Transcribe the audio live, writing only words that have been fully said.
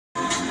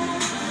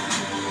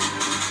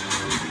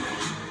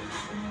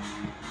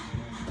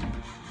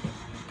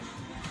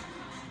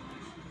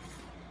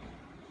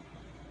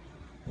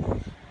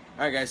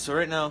Alright guys, so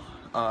right now,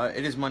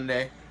 it is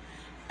Monday,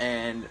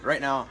 and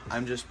right now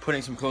I'm just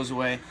putting some clothes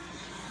away,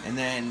 and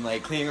then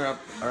like cleaning her up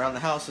around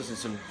the house, listening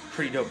to some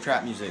pretty dope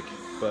trap music,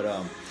 but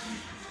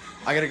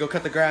I gotta go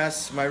cut the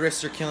grass, my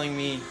wrists are killing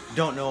me,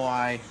 don't know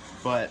why,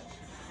 but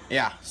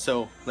yeah,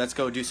 so let's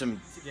go do some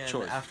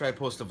chores. After I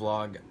post a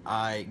vlog,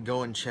 I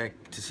go and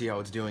check to see how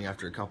it's doing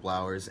after a couple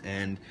hours,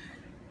 and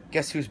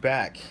guess who's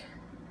back?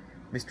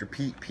 Mr.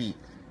 Pete.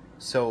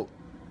 So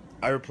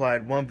I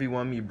replied,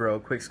 1v1 me bro,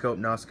 quick scope,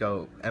 no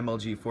scope,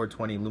 MLG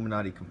 420,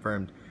 Illuminati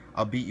confirmed.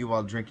 I'll beat you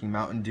while drinking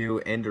Mountain Dew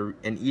and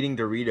eating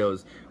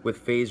Doritos with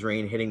phase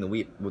rain hitting the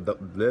whip with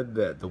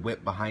the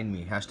whip behind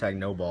me. Hashtag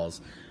no balls.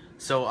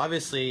 So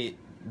obviously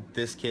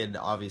this kid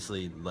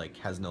obviously like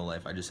has no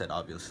life. I just said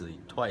obviously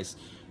twice.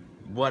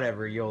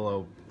 Whatever,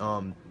 YOLO.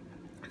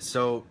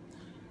 So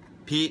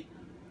Pete,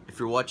 if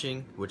you're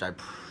watching, which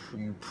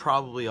you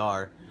probably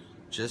are,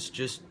 just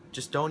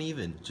don't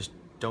even. Just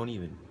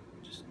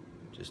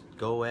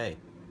go away.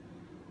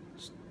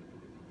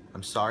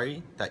 I'm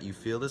sorry that you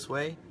feel this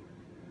way,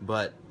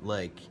 but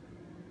like,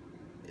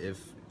 if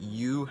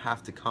you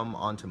have to come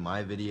onto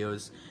my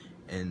videos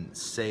and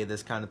say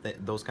those kind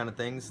of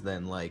things,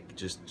 then like,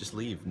 just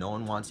leave. No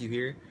one wants you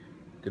here.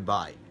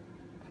 Goodbye.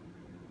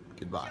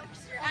 Goodbye.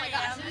 Oh my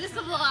gosh, is this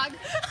a vlog?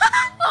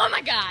 Oh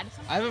my god.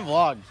 I haven't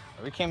vlogged.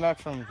 We came back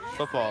from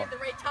football. The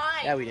right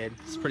time. Yeah, we did.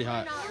 It's pretty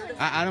hot.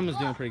 Adam was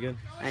doing pretty good.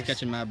 Nice.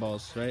 Catching mad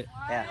balls, right?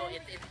 Yeah.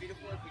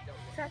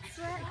 That's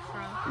where I'm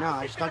from. No,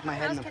 I stuck my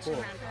head in the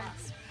pool.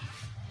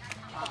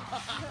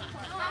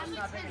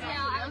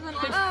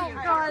 Oh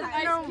god,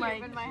 no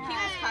Mike.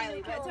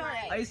 Kylie, but it's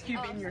alright. Ice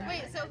cube in your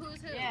Wait, so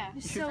who's who? Yeah.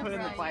 You should put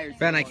in the fire.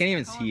 Ben, I can't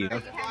even see you.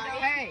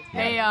 Hey.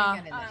 Hey,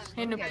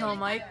 Noob Kill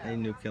Mike. Hey,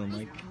 Noob Kill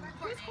Mike.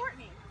 Who's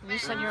Courtney? You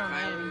said your own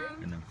name.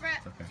 I know.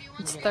 It's okay.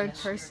 It's third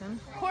person.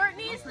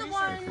 Courtney's the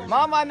one.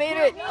 Mom, I made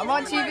it. I'm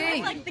on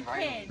TV. Like the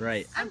kid.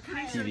 Right.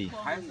 TV.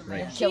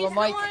 Right. Killer She's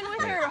Mike. the one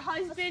with her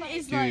husband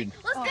is Dude. like.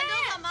 Let's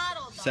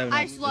dance. 7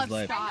 I is love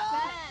life. Scott.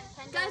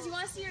 Guys, you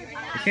want to see your?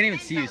 We can't even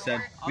see you, Seb.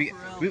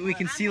 We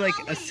can see like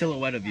a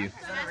silhouette of you.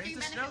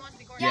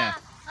 Yeah.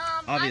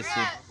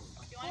 Obviously.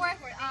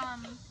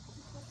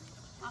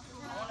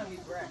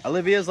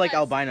 Olivia's like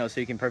albino, so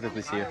you can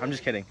perfectly see her. I'm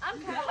just kidding.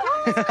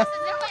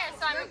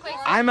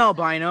 I'm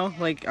albino.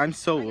 Like, I'm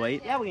so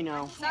white. Yeah, we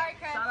know. Sorry,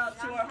 Chris. Shout out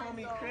to our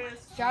homie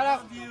Chris. Shout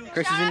out.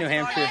 Chris is in New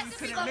Hampshire.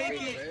 Couldn't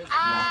make it.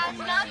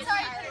 Not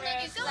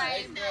sorry,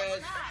 sorry.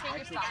 Take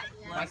your spot.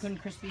 Why couldn't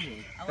Chris be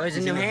here? It was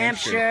in New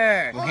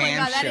Hampshire. New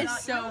Hampshire.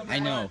 so. I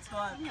know.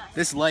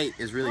 This light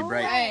is really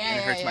bright and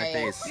it hurts my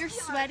face. You're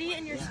sweaty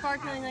and you're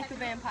sparkling like a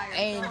vampire.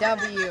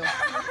 A&W.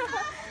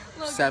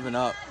 7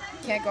 Up.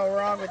 Can't go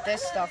wrong with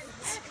this stuff.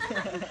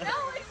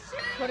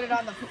 Put it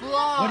on the floor.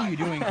 What are you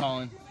doing,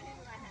 Colin?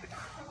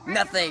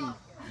 Nothing.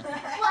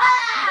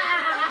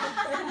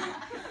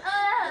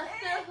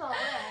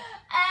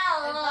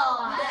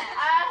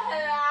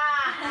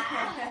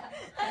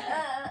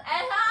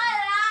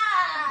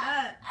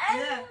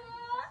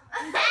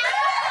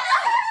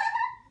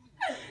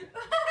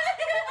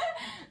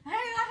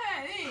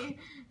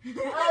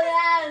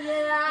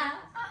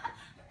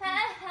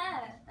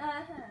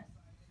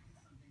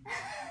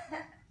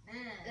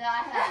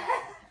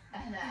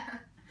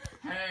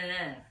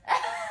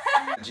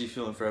 G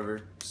feeling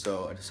forever,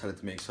 so I decided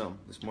to make some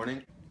this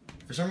morning.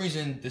 For some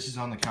reason, this is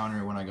on the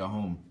counter when I got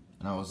home,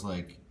 and I was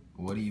like,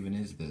 what even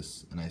is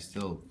this? And I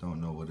still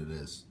don't know what it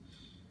is.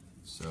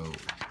 So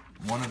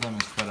one of them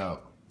is cut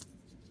out.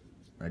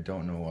 I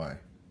don't know why.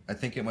 I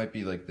think it might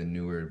be like the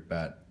newer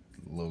bat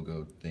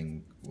logo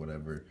thing,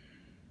 whatever.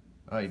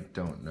 I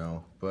don't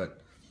know,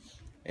 but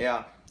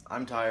yeah,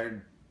 I'm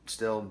tired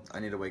still. I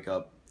need to wake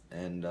up,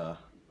 and I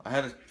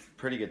had a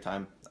pretty good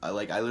time. I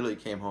literally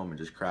came home and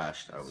just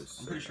crashed. I'm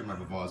pretty sure my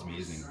Vava is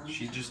amazing.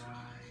 She just,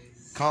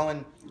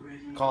 Colin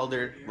called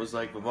her, was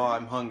like, Vava,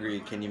 I'm hungry,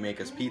 can you make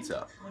us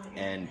pizza?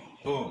 And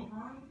boom,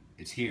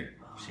 it's here.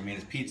 She made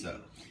us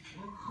pizza.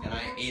 And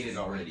I ate it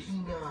already.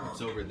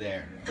 It's over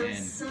there.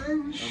 And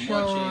I'm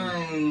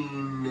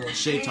watching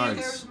Shay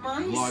Tarts,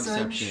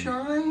 Vlogception,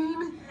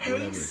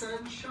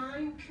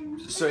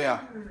 whatever. So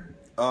yeah,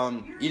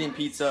 eating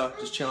pizza,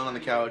 just chilling on the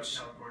couch,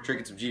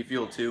 drinking some G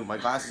Fuel too. My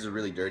glasses are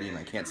really dirty and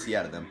I can't see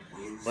out of them.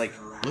 Like,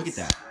 look at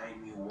that.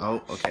 Oh,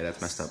 okay,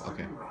 that's messed up.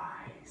 Okay.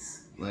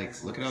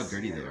 Like, look at how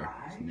dirty they are.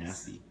 It's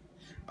nasty.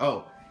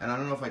 Oh, and I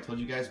don't know if I told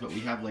you guys, but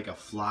we have like a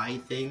fly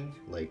thing,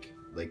 like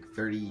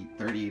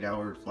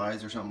 38-hour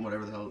flies or something,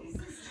 whatever the hell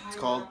it's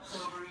called.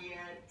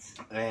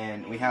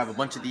 And we have a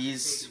bunch of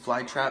these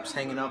fly traps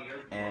hanging up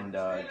and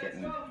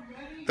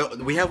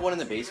we have one in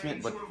the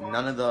basement, but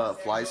none of the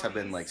flies have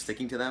been like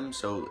sticking to them,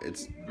 so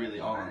it's really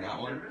all on that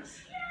one.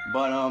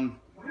 But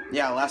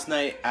yeah, last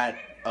night at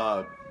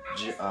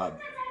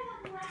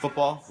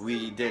football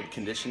we did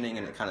conditioning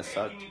and it kind of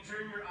sucked.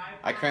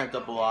 I cramped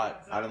up a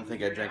lot. I don't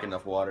think I drank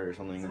enough water or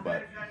something,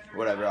 but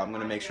whatever. I'm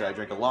gonna make sure I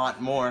drink a lot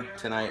more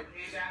tonight,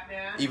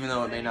 even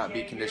though it may not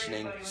be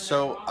conditioning.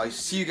 So I'll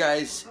see you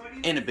guys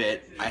in a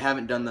bit. I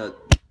haven't done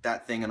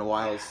that thing in a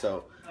while,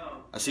 so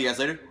I'll see you guys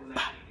later.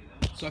 Bye.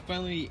 So I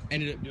finally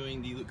ended up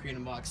doing the Loot Crate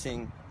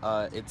unboxing.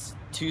 It's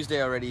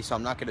Tuesday already, so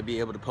I'm not going to be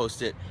able to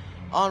post it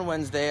on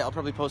Wednesday. I'll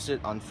probably post it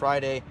on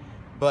Friday.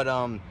 But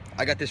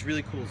I got this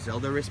really cool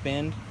Zelda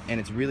wristband, and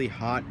it's really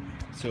hot,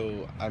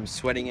 so I'm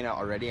sweating it out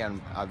already.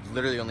 I've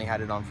literally only had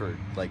it on for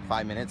like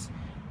 5 minutes.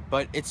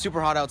 But it's super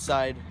hot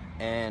outside,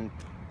 and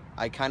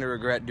I kind of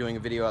regret doing a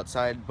video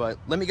outside. But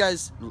let me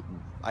guys,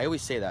 I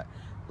always say that.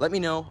 Let me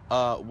know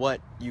what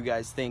you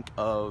guys think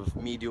of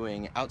me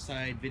doing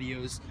outside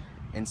videos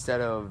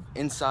instead of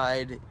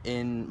inside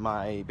in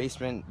my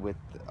basement with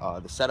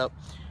the setup.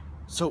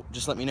 So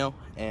just let me know,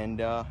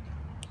 and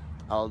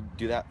I'll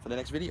do that for the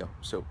next video.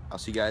 So I'll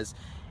see you guys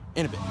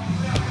in a bit.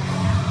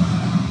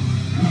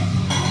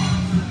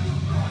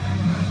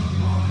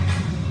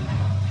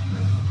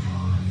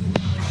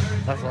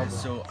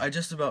 So I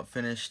just about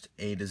finished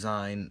a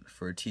design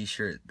for a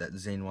t-shirt that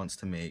Zane wants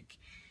to make.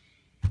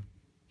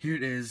 Here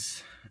it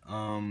is.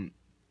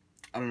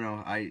 I don't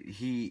know,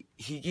 he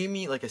gave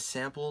me like a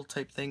sample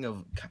type thing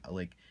of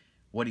like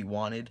what he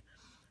wanted,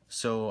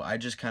 so I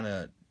just kind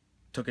of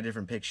took a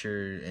different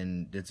picture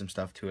and did some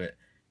stuff to it,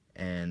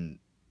 and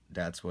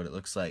that's what it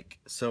looks like.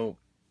 So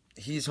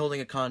he's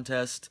holding a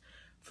contest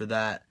for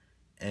that,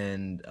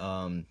 and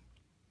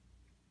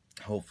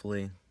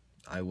hopefully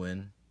I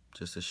win,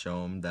 just to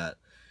show him that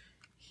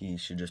he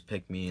should just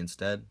pick me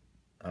instead.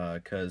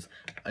 Because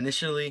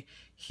initially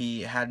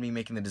he had me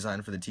making the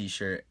design for the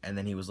t-shirt, and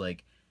then he was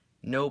like,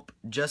 nope,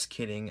 just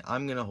kidding,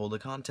 I'm gonna hold a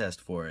contest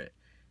for it.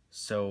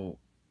 So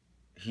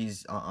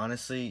he's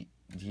honestly,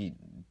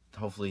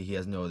 hopefully he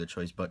has no other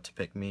choice but to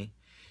pick me,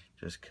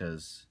 just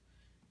because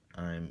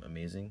I'm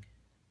amazing.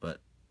 But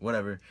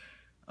whatever.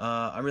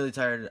 I'm really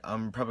tired.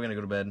 I'm probably gonna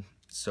go to bed,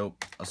 so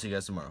I'll see you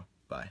guys tomorrow.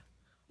 Bye.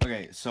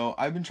 Okay, so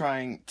I've been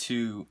trying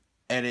to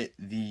edit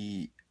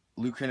the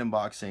Loot Crate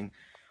unboxing,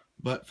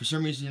 but for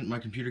some reason my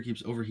computer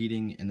keeps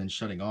overheating and then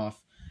shutting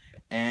off,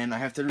 and I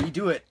have to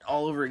redo it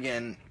all over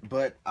again.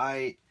 But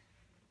I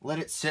let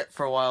it sit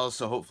for a while,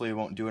 so hopefully it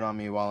won't do it on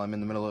me while I'm in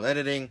the middle of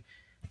editing.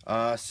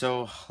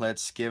 So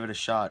let's give it a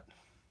shot.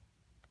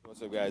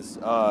 What's up, guys?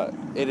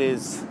 It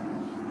is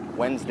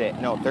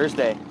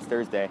Thursday. It's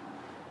Thursday,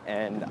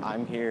 and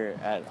I'm here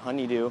at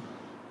Honeydew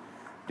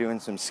doing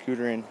some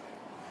scootering.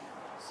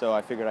 So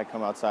I figured I'd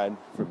come outside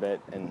for a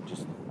bit and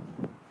just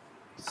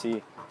see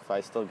if I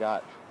still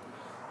got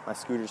my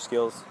scooter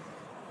skills.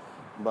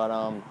 But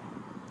I'll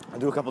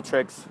do a couple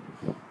tricks.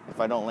 If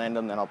I don't land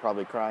them, then I'll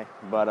probably cry.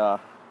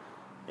 But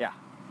yeah.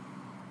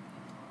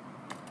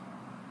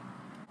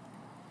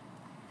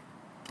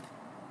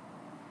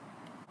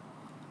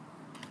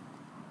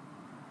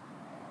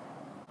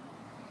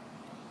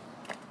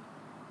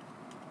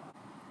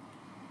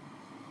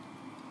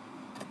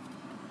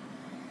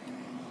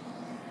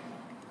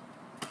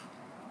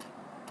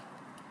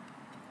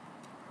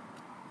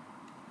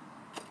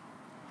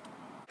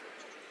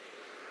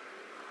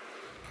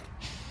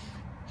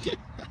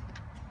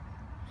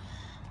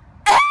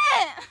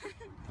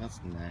 That's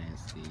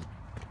nasty.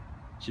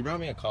 She brought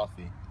me a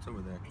coffee. It's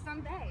over there. Because I'm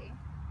bae.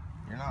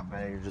 You're not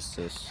bad, you're just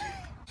sis.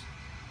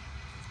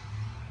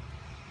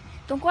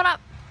 Don't go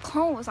up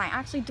close. I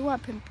actually do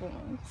have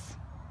pimples.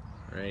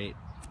 Right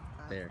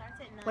there.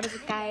 What is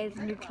it, guys?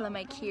 Nuclear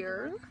Mike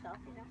here.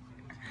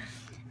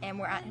 And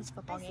we're at his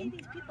football game.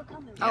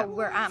 Oh,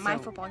 we're at my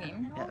football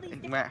game.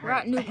 We're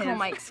at Nuclear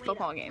Mike's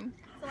football game.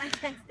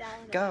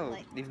 Go,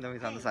 even though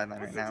he's on the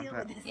sideline right now.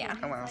 But Yeah,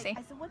 I want to see.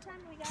 I said, what time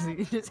do we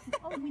got?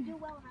 Oh, we do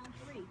well around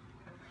 3.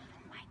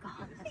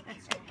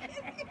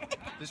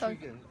 So,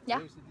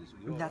 yeah.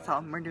 That's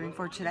all we're doing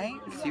for today.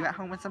 See you at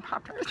home with some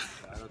Pop-Tarts.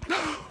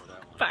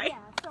 Bye. Yeah,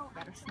 so,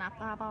 Better snap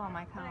that up on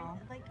my cow.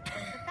 like, the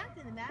fact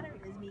of the matter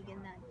is,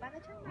 Megan, that by the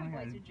time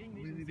our boys are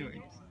juniors and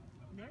seniors,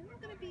 they're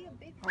not going to be a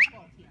big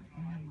football team.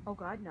 Oh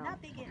God, no. Not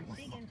big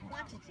in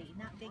quantity,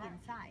 not big in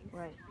size.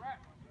 Right.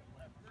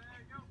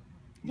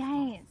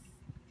 Yes.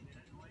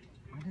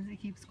 Why does he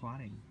keep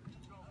squatting?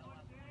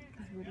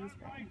 Because Woody's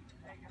big.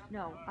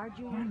 No, our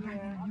junior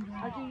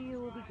year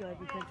will be good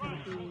because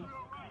it'll be.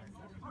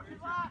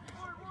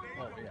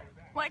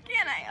 Why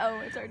can't I? Oh,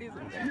 it's already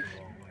zooming.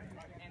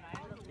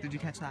 Did you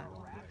catch that?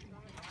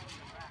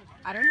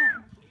 I don't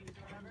know.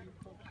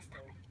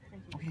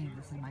 Okay,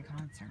 this is my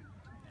concert.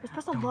 You're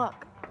supposed to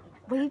look.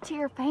 Wave to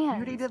your You fans.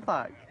 already did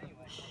look.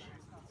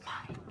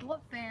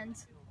 What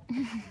fans?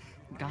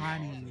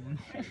 Got him.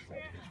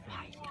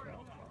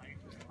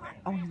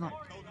 Oh, he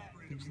looked.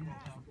 Did you see that?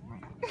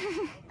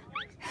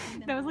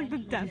 That was like the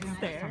death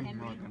stare.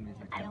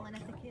 I don't want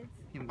us the kids.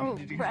 Oh,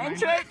 Did you Brian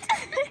see mine?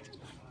 tricked.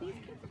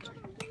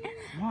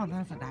 Wow,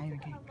 that's a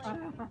diamond cake.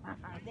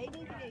 They need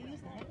to get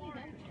used to it.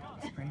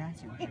 It's pretty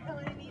nice. You know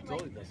what I mean?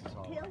 Like,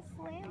 he'll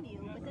slam you,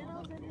 but then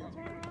all of a sudden he'll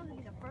turn around and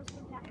be the first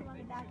one tapping on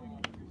the back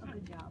and a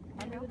good job.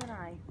 And with an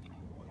eye.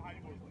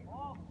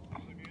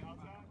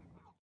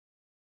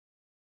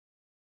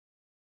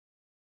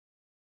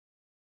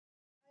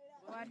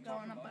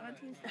 Going up on a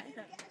Tuesday.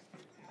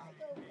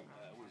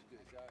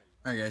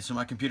 Alright guys, so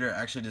my computer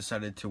actually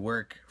decided to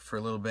work for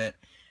a little bit,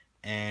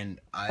 and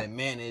I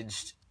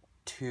managed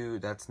to,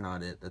 that's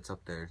not it, that's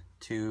up there,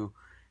 to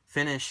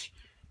finish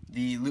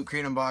the Loot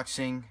Crate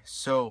unboxing.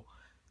 So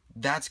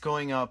that's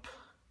going up.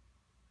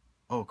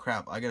 Oh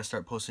crap, I gotta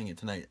start posting it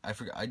tonight. I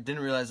forgot. I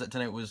didn't realize that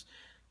tonight was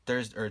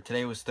Thursday, or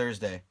today was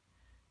Thursday,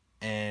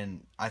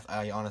 and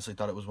I honestly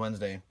thought it was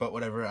Wednesday, but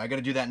whatever. I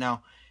gotta do that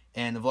now,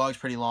 and the vlog's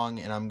pretty long,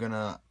 and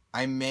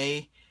I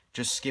may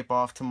just skip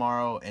off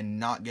tomorrow and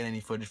not get any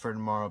footage for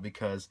tomorrow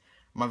because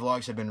my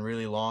vlogs have been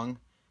really long.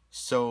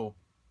 So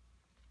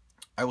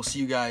I will see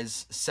you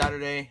guys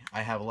Saturday.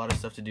 I have a lot of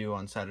stuff to do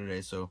on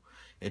Saturday, so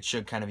it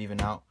should kind of even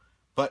out.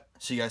 But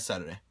see you guys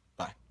Saturday.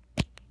 Bye.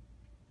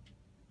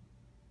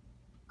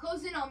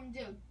 Close in on him,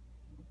 dude.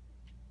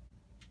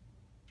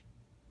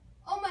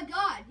 Oh my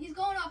god, he's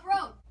going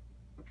off-road.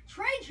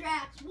 Train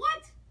tracks,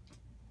 what?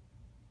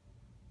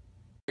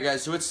 Hey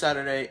guys, so it's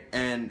Saturday,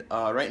 and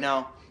right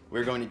now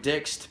we're going to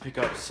Dick's to pick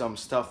up some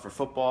stuff for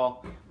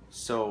football.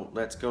 So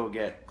let's go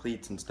get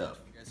cleats and stuff.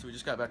 Okay, so we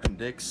just got back from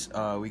Dick's.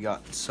 We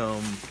got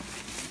some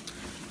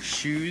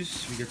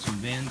shoes. We got some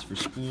Vans for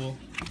school.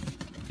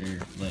 They're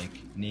like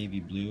navy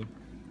blue.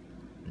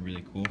 They're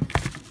really cool.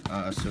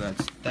 So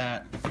that's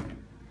that.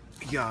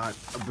 We got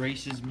a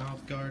braces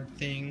mouth guard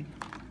thing.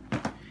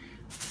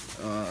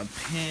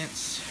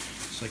 Pants.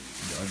 It's like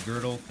a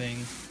girdle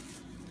thing.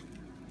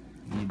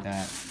 Need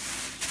that.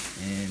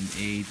 And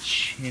a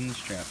chin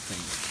strap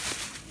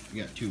thing.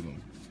 We got two of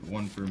them.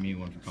 One for me,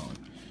 one for Colin.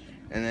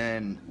 And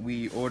then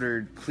we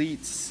ordered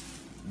cleats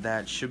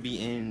that should be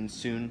in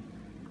soon.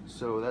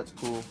 So that's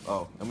cool.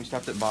 Oh, and we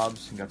stopped at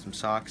Bob's and got some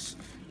socks.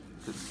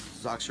 Cause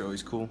socks are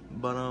always cool.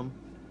 But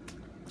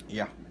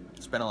yeah,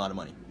 spent a lot of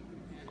money.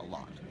 A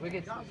lot. Would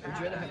you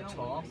rather have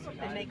tall?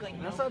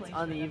 That sounds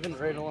uneven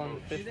right along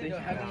 50.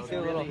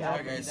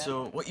 Alright guys,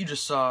 so what you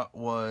just saw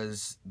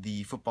was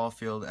the football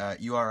field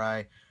at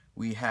URI.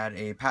 We had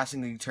a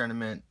passing league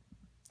tournament.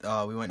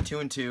 We went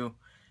 2-2,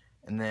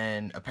 and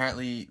then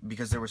apparently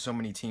because there were so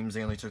many teams,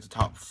 they only took the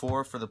top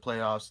 4 for the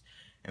playoffs,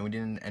 and we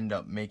didn't end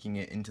up making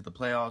it into the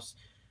playoffs.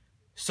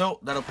 So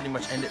that'll pretty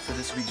much end it for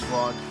this week's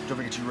vlog. Don't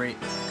forget to rate,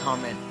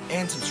 comment,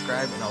 and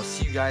subscribe, and I'll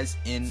see you guys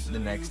in the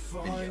next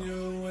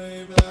video.